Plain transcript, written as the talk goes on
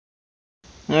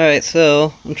Alright,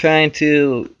 so I'm trying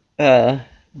to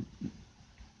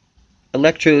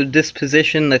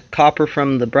electrodisposition the copper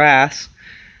from the brass.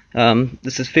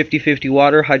 This is 50-50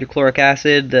 water, hydrochloric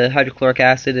acid. The hydrochloric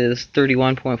acid is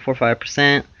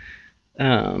 31.45%.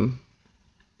 And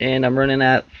I'm running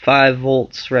at 5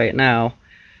 volts right now.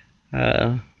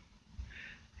 I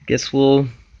guess we'll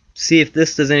see if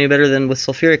this does any better than with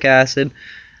sulfuric acid.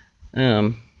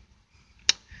 Yeah,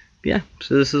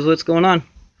 so this is what's going on.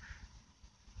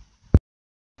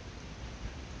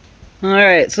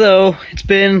 Alright, so it's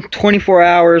been 24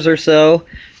 hours or so,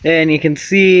 and you can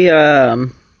see it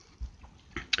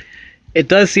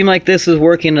does seem like this is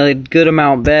working a good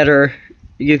amount better.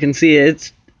 You can see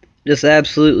it's just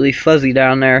absolutely fuzzy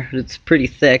down there. It's pretty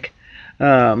thick.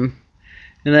 And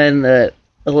then the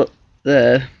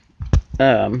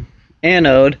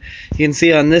anode, you can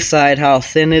see on this side how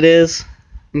thin it is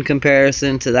in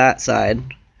comparison to that side.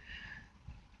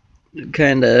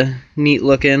 Kind of neat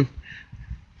looking.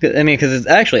 I mean, because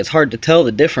it's hard to tell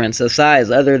the difference of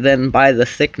size other than by the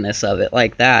thickness of it,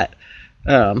 like that.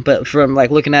 But from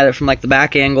like looking at it from like the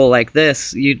back angle like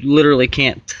this, you literally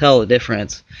can't tell the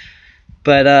difference.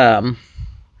 But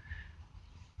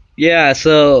yeah,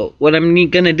 so what I'm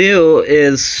gonna do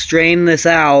is strain this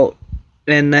out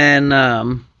and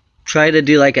then try to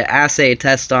do like an assay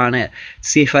test on it,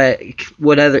 see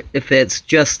if it's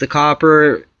just the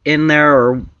copper in there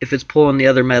or if it's pulling the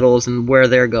other metals and where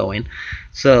they're going.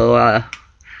 So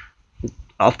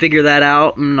I'll figure that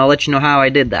out and I'll let you know how I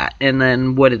did that and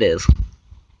then what it is.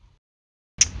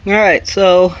 Alright,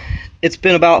 so it's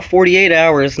been about 48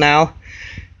 hours now,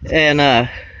 and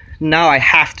now I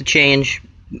have to change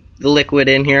the liquid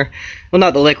in here. Well,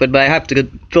 not the liquid, but I have to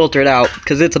filter it out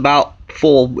because it's about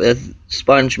full with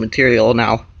sponge material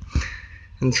now.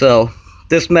 And so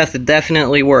this method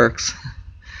definitely works.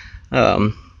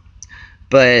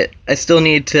 But I still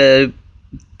need to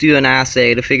do an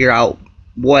assay to figure out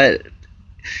what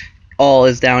all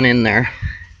is down in there.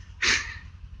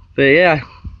 But yeah,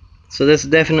 so this is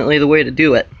definitely the way to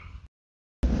do it.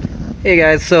 Hey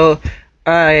guys, so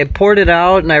I poured it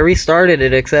out and I restarted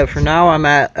it, except for now I'm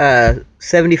at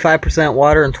 75%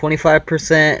 water and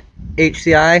 25%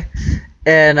 HCI,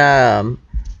 and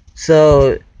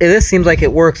so this seems like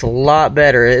it works a lot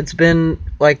better. It's been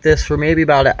like this for maybe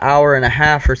about an hour and a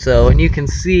half or so, and you can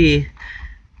see,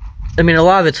 I mean, a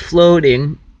lot of it's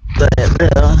floating, but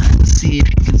let's see if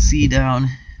you can see down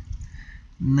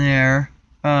there.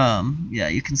 Yeah,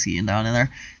 you can see it down in there.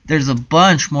 There's a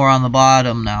bunch more on the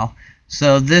bottom now.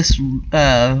 So this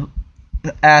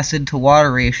acid to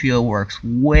water ratio works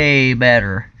way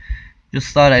better.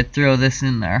 Just thought I'd throw this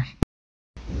in there.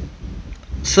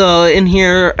 So in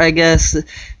here, I guess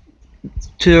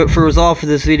for resolve for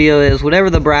this video is whatever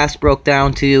the brass broke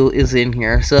down to is in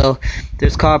here. So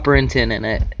there's copper and tin in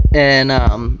it,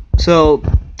 and so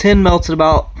tin melts at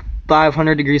about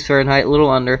 500 degrees Fahrenheit, a little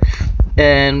under,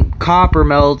 and copper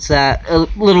melts at a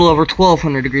little over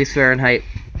 1200 degrees Fahrenheit.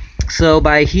 So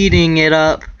by heating it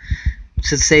up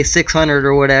to say 600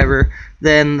 or whatever,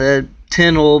 then the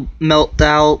tin will melt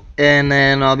out, and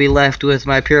then I'll be left with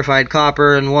my purified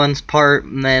copper in one part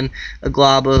and then a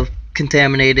glob of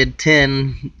contaminated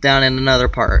tin down in another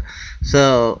part.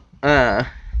 So I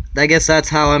guess that's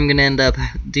how I'm gonna end up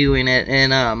doing it.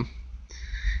 And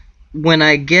when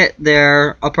I get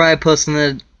there, I'll probably post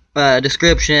in the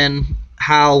description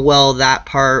how well that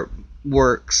part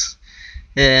works.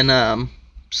 And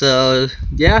so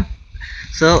yeah,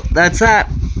 so that's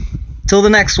that. Till the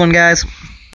next one, guys.